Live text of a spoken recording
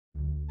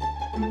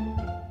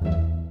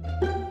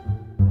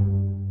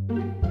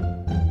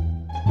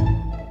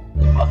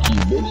Fuck you,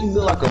 bitch. You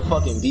look like a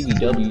fucking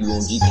BBW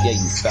on GTA,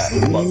 you fat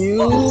fuck. You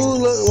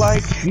look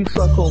like you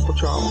suck on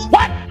Patron.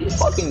 What? You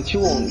fucking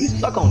you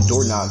suck on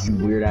doorknobs, you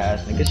weird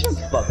ass nigga. Shut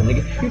the fuck up,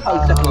 nigga. You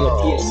probably suck on your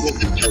PS4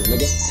 controller,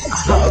 nigga.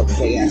 Fuck up,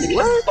 gay ass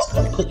nigga. Fuck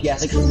up, pussy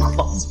ass nigga. My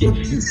fucking dick.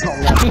 You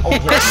dumb ass.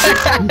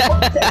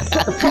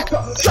 Shut the fuck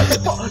up. Shut the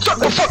fuck up. Shut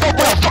the fuck up.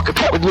 What I'm fucking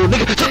talking to,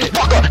 nigga. Shut the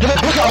fuck up. Nigga,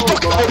 what I'm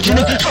fucking talking to,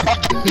 nigga.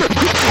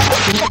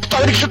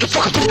 Shut the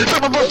fuck up.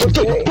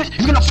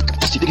 You gonna fucking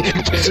pussy, nigga.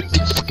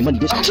 You fucking money,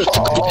 bitch.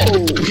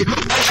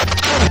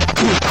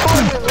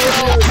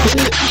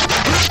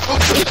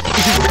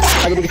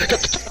 I gotta get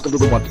a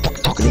little more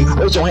fucking talking to you.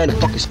 Raise your hand and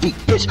fucking speak,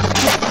 bitch.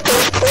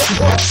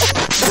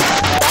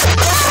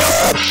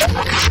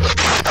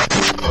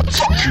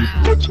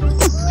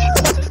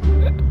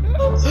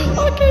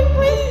 I can't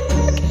breathe.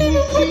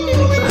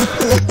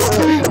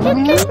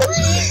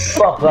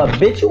 Fuck up,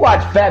 bitch. You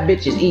watch fat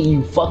bitches eat,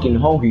 you fucking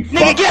hungry.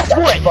 Nigga, guess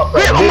what?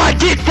 Grip on my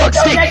dick, fuck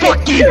stick,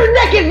 fuck you. You're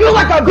naked, you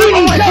like a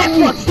beanie.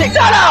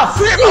 Shut up.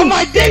 Grip on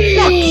my dick,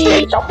 fuck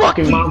stick. Your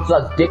fucking mom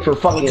sucked dick for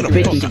fucking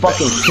 50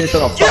 fucking cents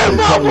on a fucking Your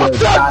mom will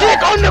suck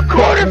dick on the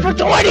corner for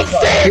 20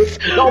 cents.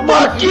 No,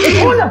 fuck you.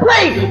 It's on the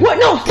plate. What?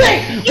 No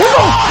stink. You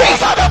don't stink.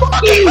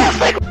 Fuck you.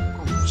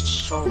 I'm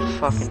so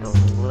fucking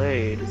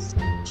delayed.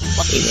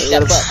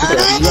 Step up.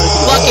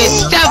 Fucking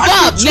step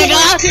up, nigga!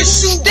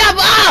 Step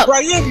up!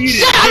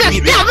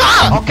 Step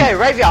up! Okay,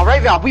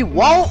 Ravion, we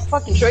won't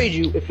fucking trade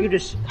you if you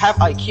just have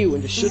IQ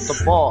and just shoot the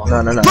ball.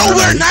 No. Bro,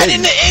 we're not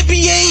in the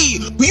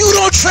NBA! You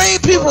don't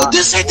trade people!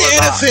 This ain't the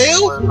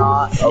NFL! We're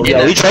not.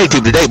 Yeah, we trade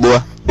people today,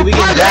 boy. We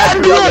get that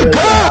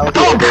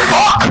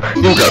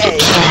You got a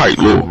tight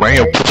little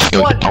ram pussy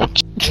on your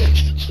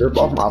Rip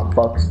off my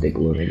fuck stick,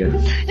 little nigga.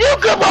 You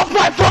come off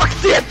my fuck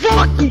stick,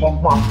 fuck you! Rip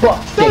off my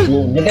fuck stick,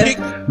 little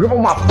nigga. Rip off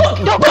my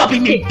fucking Don't copy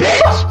me,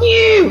 bitch! Fuck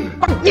you!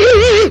 Fuck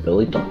you!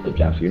 Billy, don't flip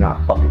Jasper. You're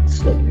not fucking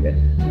slick, nigga.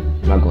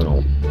 I'm not going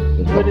home.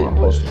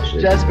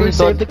 Jasper,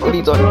 save the clip.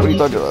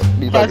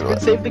 Jasper,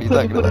 save the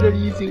clip and put it on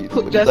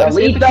YouTube. Jasper,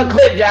 Delete the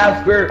clip,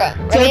 Jasper!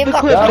 save the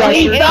clip,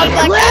 Delete Jasper.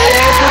 the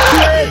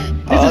clip!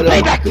 This is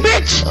payback,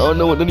 bitch! I don't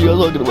know what none of y'all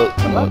talking about.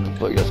 What the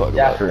fuck y'all talking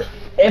about? Jasper,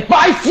 if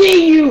I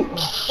see you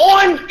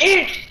on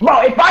it,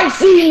 bro, if I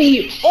see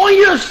me on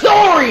your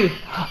story,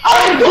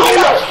 I'm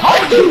gonna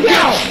hunt you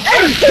down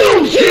and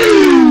shoot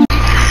you!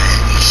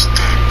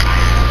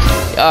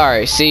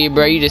 Alright, see,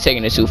 bro, you just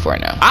taking it too far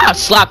now. I'll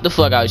slap the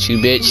fuck out you,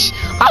 bitch.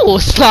 I will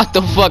slap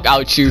the fuck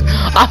out you.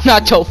 I'm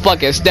not your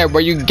fucking step, bro.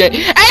 You get.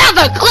 Hey, that's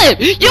a clip!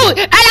 Hey,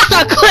 that's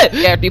a clip!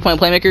 Yeah, 3-point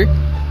playmaker.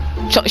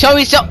 Show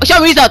me something. Show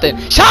me something.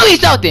 Show me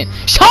something.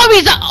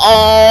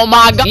 Oh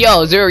my god.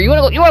 Yo, Zero, you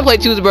wanna play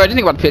twos, bro? This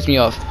nigga about to piss me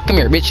off. Come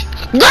here, bitch.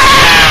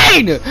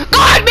 Green!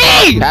 Guard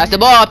me! Pass the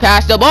ball.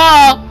 Pass the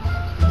ball.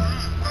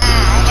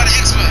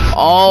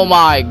 Oh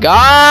my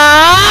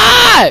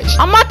gosh!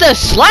 I'm about to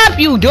slap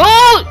you, dude!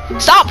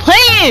 Stop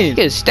playing!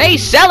 You stay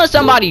selling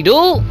somebody,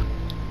 dude!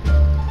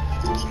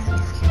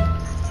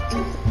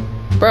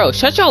 Bro,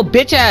 shut your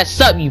bitch ass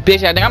up, you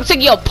bitch ass nigga. I'm sick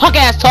of your punk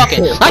ass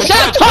talking. Like, shut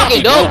up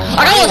talking, dude!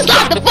 I don't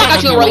slap the fuck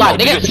out you in real life,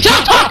 nigga! Shut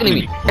up talking to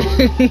me!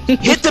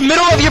 Hit the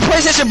middle of your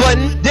PlayStation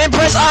button, then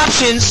press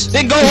options,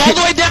 then go all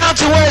the way down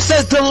to where it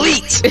says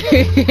delete.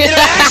 It'll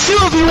ask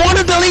you if you want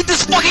to delete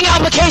this fucking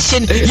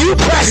application. You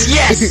press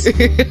yes.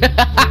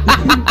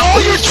 All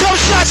your jump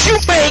shots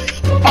you make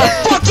are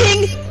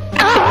fucking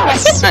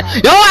ass.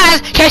 Your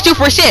ass can't shoot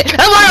for shit.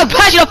 That's why I'm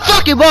pass you the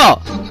fucking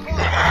ball.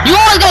 You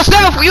always go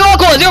 7 you always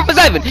go 0 for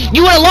 7.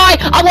 You wanna lie?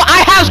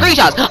 I have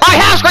screenshots. I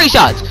have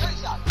screenshots.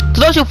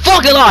 So don't you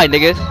fucking lie,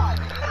 nigga.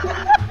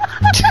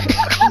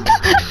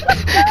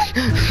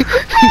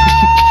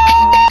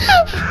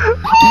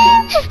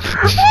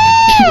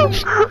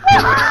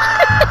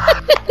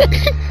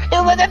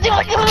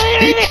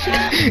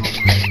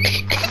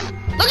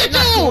 Look at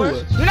you!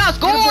 You're not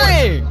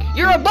scoring!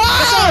 You're a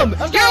bomb!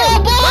 You're a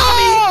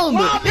bomb!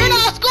 You're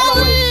not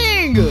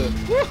scoring!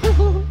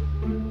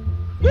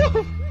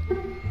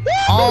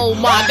 Oh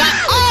my god!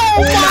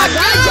 Oh my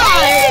god!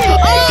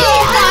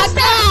 Oh my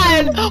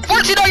god!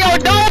 Fortune on your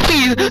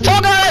donkeys!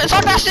 Talk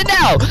that shit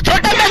down!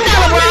 Talk that shit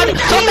down, LeBron!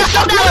 Talk that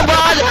shit down,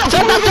 LeBron!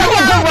 Talk that shit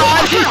down,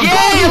 LeBron!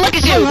 Yeah! Look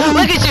at you!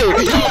 Look at you!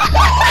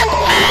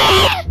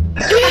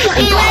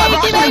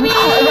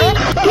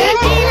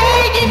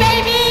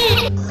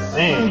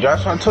 Man,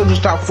 Josh, I told you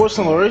stop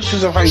forcing the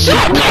relations of how you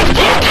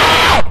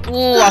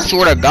Ooh, I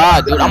swear to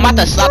God, dude. I'm about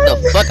to slap the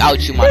fuck out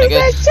you, my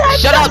nigga.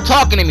 Shut up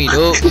talking to me,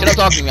 dude. Shut up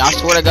talking to me. I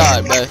swear to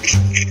God, bro.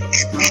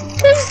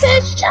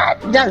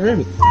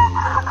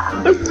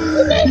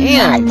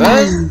 Damn, bro.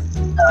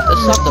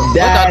 Let's slap the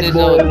fuck out this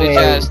little bitch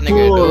ass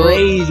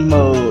nigga, dude.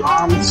 mode.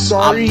 I'm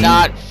sorry. I'm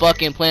not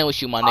fucking playing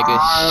with you, my nigga.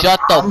 Shut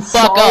the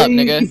fuck up,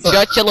 nigga.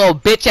 Shut your little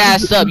bitch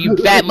ass up, you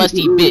fat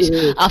musty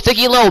bitch. I'm sick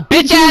of your little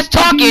bitch ass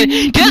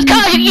talking. Just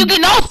cause you get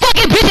no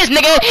fucking bitches,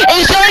 nigga. And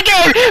you show the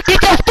game.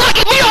 Get your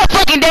fucking me on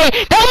fucking day.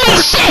 Don't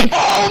make shit.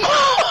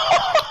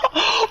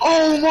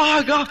 Oh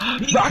my god!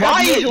 Bro, I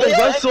got D'Angelo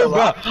Russell,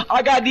 bro.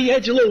 I got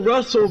D'Angelo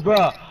Russell,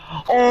 bro.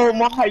 Oh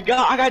my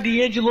god, I got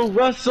D'Angelo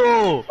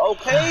Russell.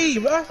 Okay,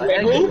 bro.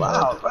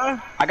 Wow, bro.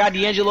 I got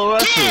D'Angelo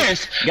Russell.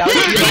 Yes! Got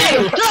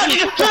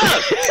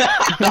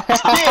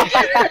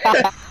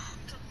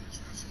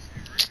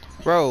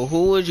Bro,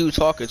 who was you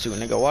talking to,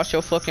 nigga? Watch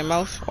your fucking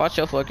mouth. Watch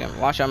your mouth,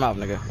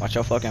 nigga. Watch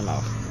your fucking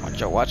mouth.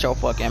 Watch your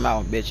fucking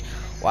mouth, bitch.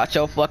 Watch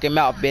your fucking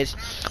mouth, bitch.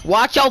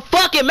 Watch your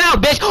fucking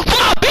mouth, bitch.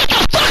 Fuck, bitch,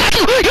 I'm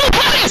talking to you.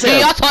 See,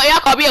 y'all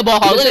call me a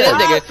ballhole. Look at this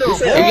nigga.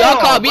 If y'all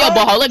call me a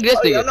ballhole, look at this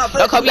nigga.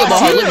 Y'all call me a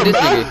ballhole. Look at this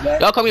nigga.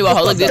 Y'all call me a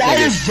ballhole. Look at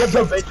this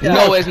nigga.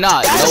 No, it's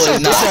not. No,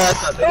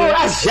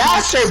 it's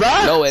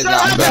not. No, it's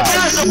not,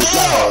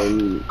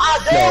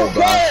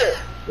 bro.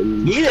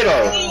 Neither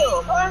though.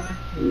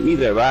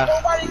 Neither, bro.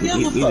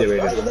 Neither.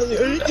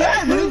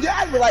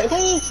 Like,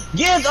 who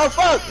gives a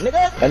fuck,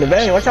 nigga? And the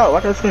van, watch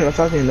out screen,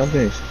 don't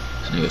finish.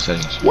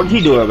 What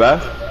he doing, bro?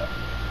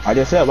 I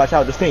just said, watch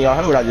out the screen, y'all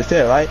heard what I just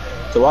said, right?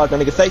 So why don't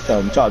niggas say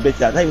something? Y'all bitch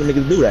ass, I hate when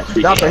niggas do that.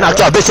 Y'all say, knock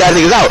y'all bitch ass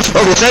niggas out.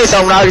 Okay, say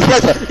something, I already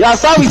said something. Y'all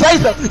saw me say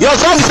something. Y'all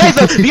saw me say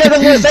something. You guys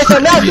don't want to say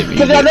something now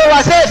because y'all know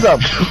I said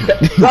something.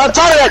 Y'all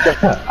talking at them.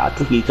 I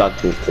think he talked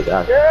to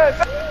that.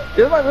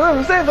 Yeah, let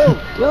him say something.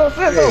 Let him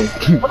say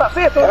something. What I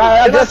said something.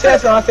 I just said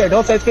something. I said,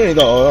 don't say screen.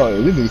 Go,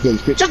 oh, this nigga said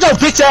screen. Shut your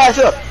bitch ass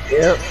up.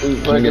 Yep.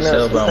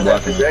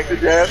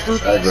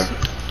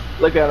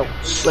 Look at him.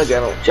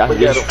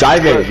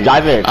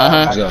 Drive in.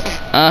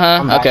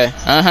 Okay.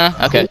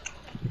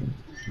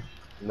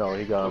 No,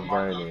 he got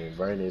Bernie.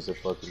 Bernie is a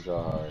fucking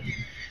tryhard.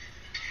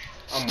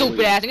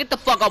 Stupid ass nigga, get the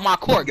fuck out my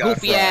court,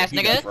 goofy ass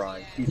nigga.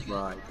 He's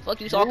right.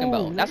 Fuck you talking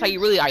about? That's how you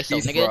really ISO,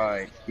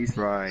 nigga. He's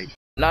right.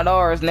 Not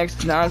ours. Next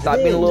time, stop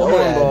being a little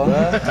hornball.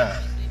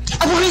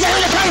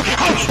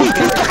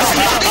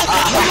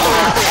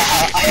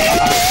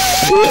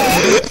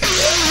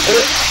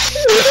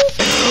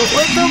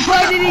 What the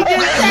fuck did he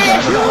just say?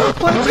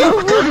 What the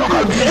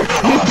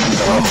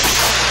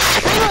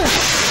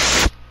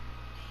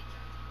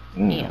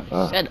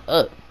fuck? Shut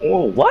up.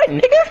 Oh, what,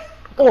 nigga?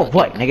 Oh,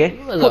 what, nigga?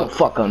 Shut the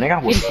fuck up, nigga. I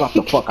will slap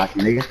the fuck out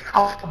you, nigga.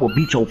 I will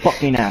beat your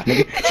fucking ass,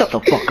 nigga. Shut the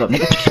fuck up,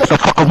 nigga. Shut the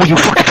fuck up when you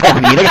fucking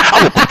talking to me, nigga.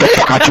 I will beat the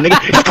fuck out you,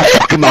 nigga. Shut the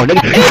fucking mouth,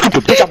 nigga. You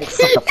stupid bitch. I will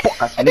slap the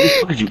fuck out you,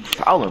 nigga. What are you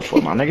fouling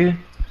for, my nigga?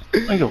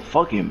 Nigga,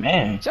 fucking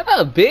man. Shut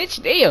up,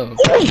 bitch. Damn.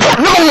 Fuck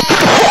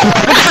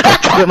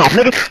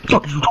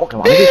you talking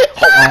about, nigga?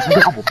 Hot ass,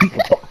 nigga. I will beat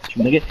the fuck out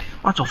you, nigga.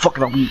 Watch your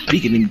fucking mouth when you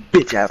speaking in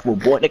bitch ass little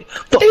boy, nigga.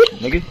 Fuck you,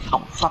 nigga. I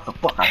will slap the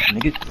fuck out you,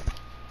 nigga.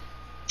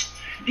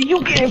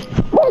 You get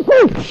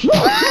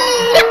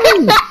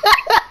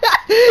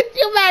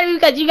You mad at me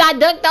because you got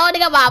dunked on,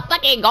 nigga, by a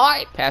fucking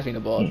guard? Pass me the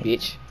ball,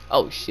 bitch.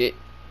 Oh, shit.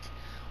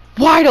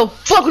 Why the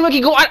fuck would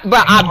he go out? Bro,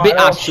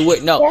 I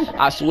swear. No,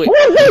 I swear.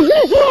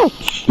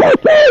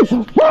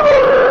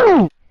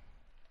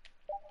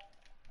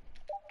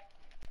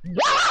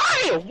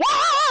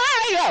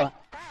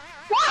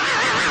 Why?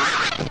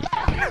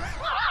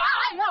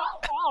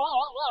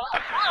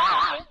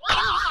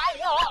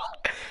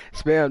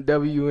 Spam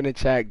W in the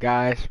chat,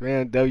 guys.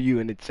 Spam W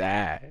in the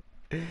chat.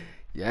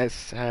 Yes,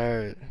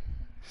 sir.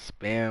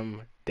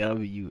 Spam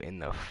W in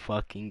the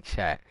fucking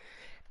chat.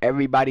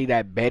 Everybody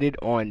that betted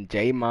on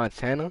Jay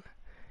Montana,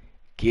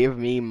 give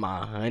me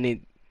my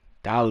 $100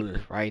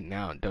 right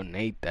now.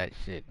 Donate that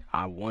shit.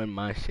 I won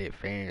my shit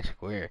fair and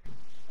square.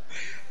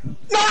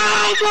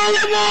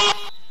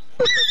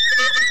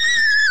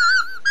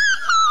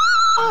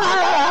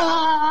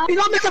 He's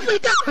gonna miss a free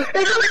throw! He's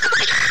gonna miss a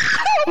free throw!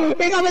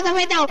 He's gonna miss a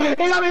free throw! He's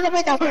gonna miss a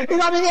free throw! He's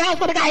gonna miss a house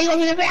for the guy! He's gonna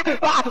miss a free throw!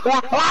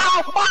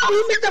 Oh, he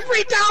missed a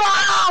free throw!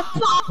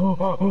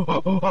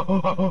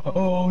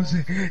 Oh,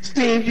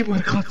 Steve, you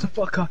better close the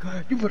fuck up.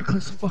 You better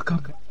close the fuck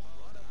up.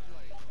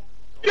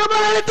 You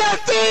better hit that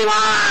Steve!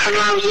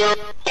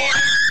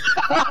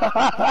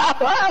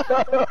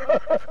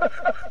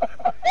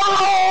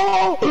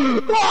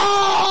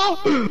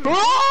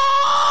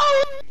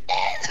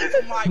 Oh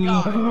my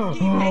god,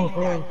 he made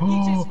that.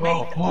 He just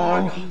made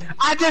that.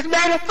 I just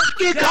made a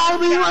fucking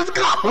Kobe was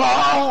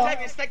gone.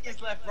 7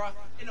 seconds left, bro.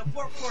 In the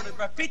fourth quarter,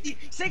 bro.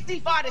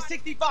 65 to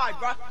 65,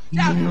 bro.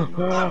 That's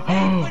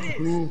what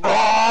it is.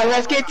 Oh,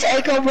 let's get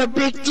takeover,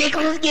 Big Dick.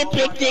 Let's get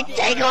Big Dick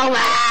takeover.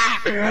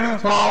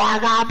 Oh my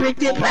god, Big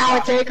Dick power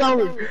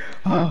takeover.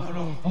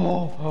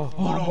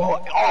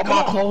 All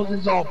my clothes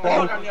is off,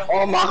 bro.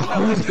 All my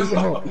clothes is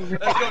off.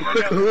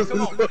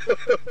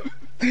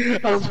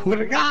 I swear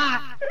to God.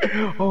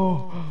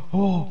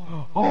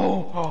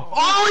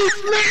 Oh, he's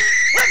lit.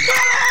 Let's go!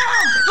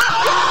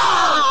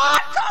 I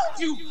told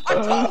you!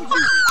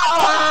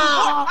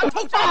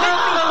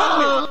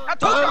 I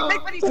told you!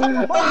 Make these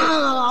fucking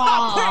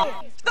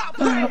Stop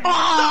playing! I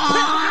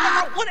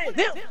wanted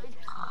him!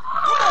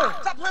 Come on!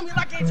 Stop playing me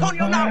like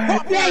Antonio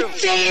now! They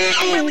cheated!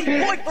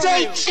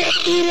 They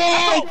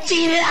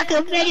cheated! I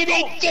can make it!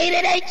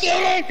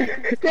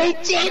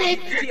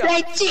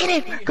 They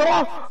cheated! Come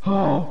on!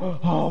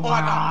 Oh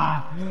my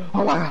god!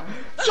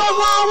 So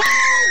long!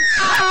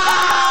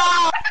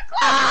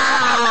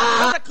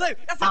 That's a clip!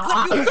 You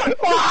suck!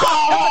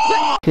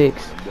 Six.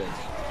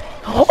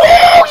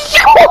 Oh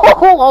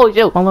Oh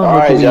shit! I'm gonna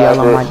make you yell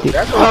on my dick.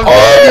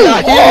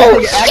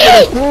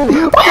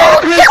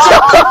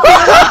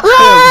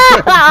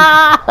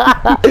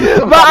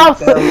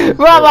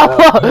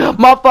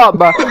 My fault,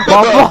 bro.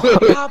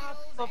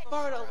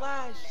 Before the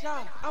last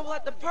shot, I would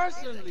like to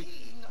personally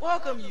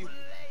welcome you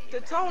to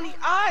Tony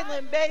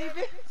Island,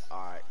 baby.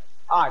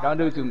 Alright, don't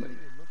do too much.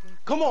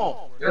 Come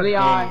on.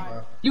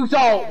 Leon, you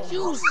sold.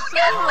 You suck.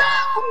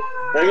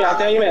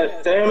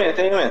 Stay a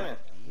minute.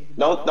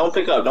 Don't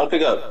pick up. No.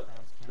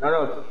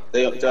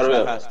 Stay up.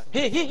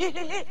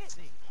 Hit.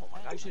 Oh my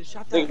god, you should have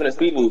shot Think that. for the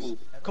speed boost.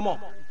 Come on.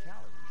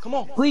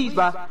 Please,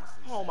 bro.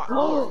 Oh my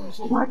god.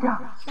 Oh my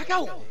god. Back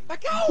out.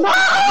 No!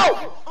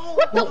 Oh,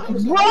 What the?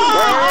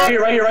 Right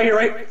here.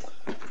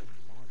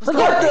 What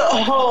the?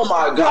 Oh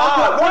my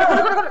god.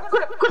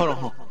 Hold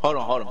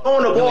on.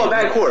 On the ball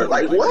back court.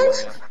 Like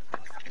what?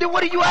 Then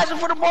what are you asking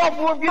for the ball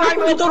for if you I ain't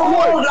throw the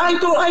ball. I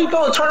ain't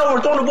throw a turnover.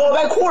 Throw the ball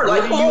back court.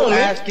 Like come on, man.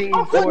 Asking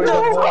for the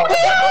ball.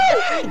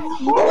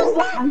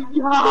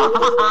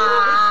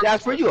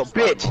 That's for you, a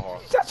bitch.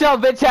 Shut your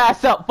bitch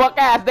ass up, fuck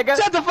ass nigga.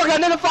 Shut the fuck up,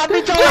 nigga. Fuck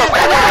bitch.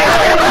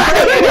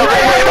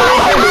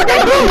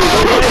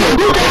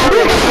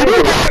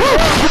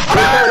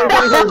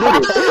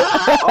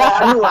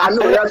 I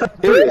knew.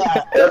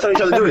 Y'all told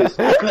each other to do this.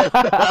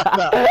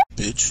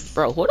 Bitch.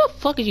 Bro, who the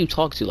fuck is you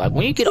talking to? Like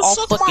when you get all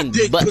Suck fucking my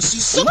dick, butt. pussy.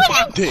 Suck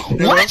my dick.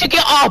 Why did you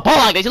get all ball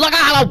like this? You look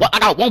like I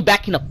got one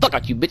back in the fuck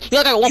out you, bitch. You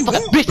look like one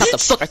fucking bitch out the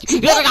fuck out you.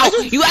 You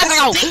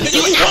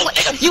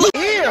look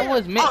like that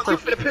was meant for.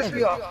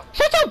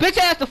 Shut your bitch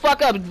ass the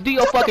fuck up and do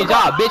your fucking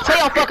job, bitch. Play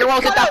your fucking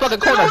roles at that fucking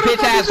corner,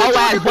 bitch ass, hoe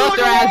ass,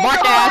 buster ass,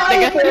 bark ass,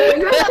 nigga.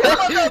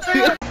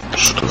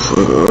 Shut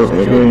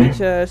your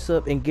bitch ass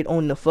up and get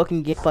on the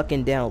fucking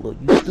download.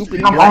 You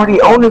stupid. I'm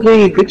already on the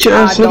game, bitch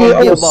ass I nigga.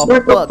 don't give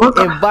a fuck.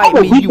 Invite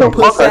me, you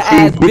pussy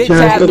ass, bitch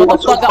ass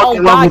motherfucker. Oh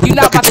God, you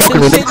not about to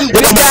do shit, you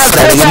bitch ass,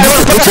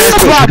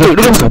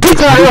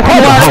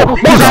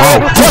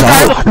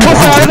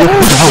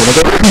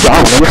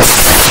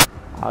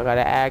 I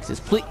gotta ask this,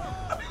 please.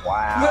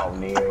 Wow,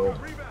 Neil.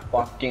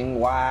 Fucking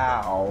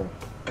wow.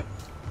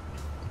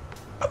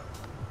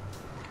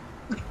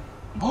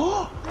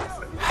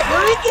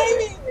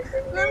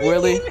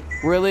 Really?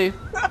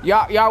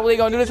 Y'all really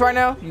gonna do this right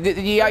now?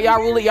 Y'all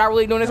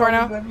really doing this right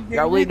now?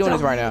 Y'all really doing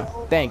this right now?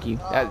 Thank you.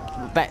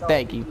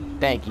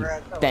 Thank you.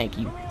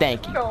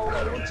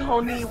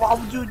 Tony, why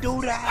would you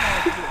do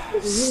that?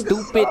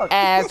 Stupid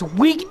ass,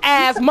 weak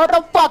ass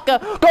motherfucker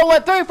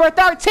going 3 for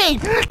 13.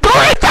 Do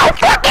it so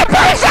fucking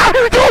person.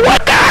 Do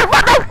what that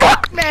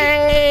motherfucker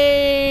man.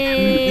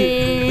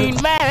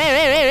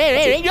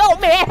 Yo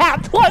man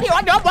have 20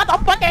 on your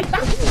motherfucking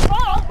shot.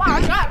 Oh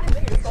my god, this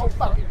nigga is so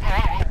fucking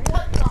ass.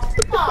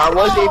 I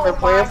wasn't even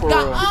playing for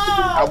real.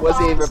 I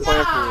wasn't even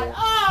playing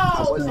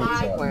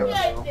for real.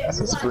 That's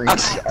a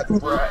screenshot. That's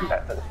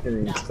a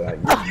screenshot.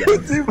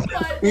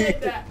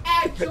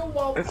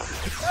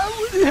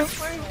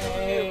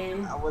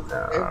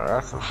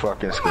 That's a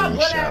fucking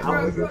screenshot,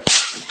 nigga.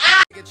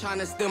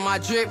 Tryna steal my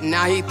drip,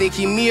 now he think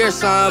he me or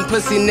something.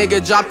 Pussy nigga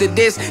dropped the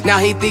disc, now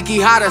he think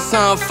he hot or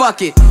something.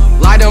 Fuck it,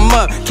 light him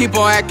up, keep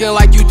on acting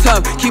like you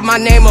tough. Keep my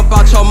name up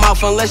out your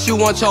mouth unless you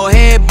want your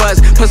head buzz.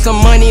 Put some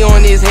money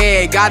on his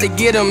head, gotta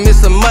get him,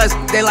 it's a must.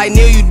 They like,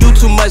 Neil, you do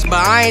too much,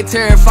 but I ain't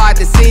terrified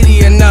the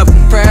city enough.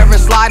 Forever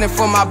sliding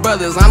for my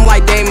brothers, I'm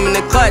like Damon in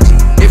the clutch.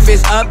 If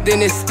it's up,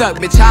 then it's stuck,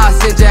 bitch, I'll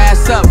send your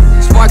ass up.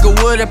 Spark a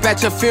wood up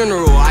at your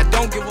funeral, I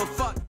don't give a fuck.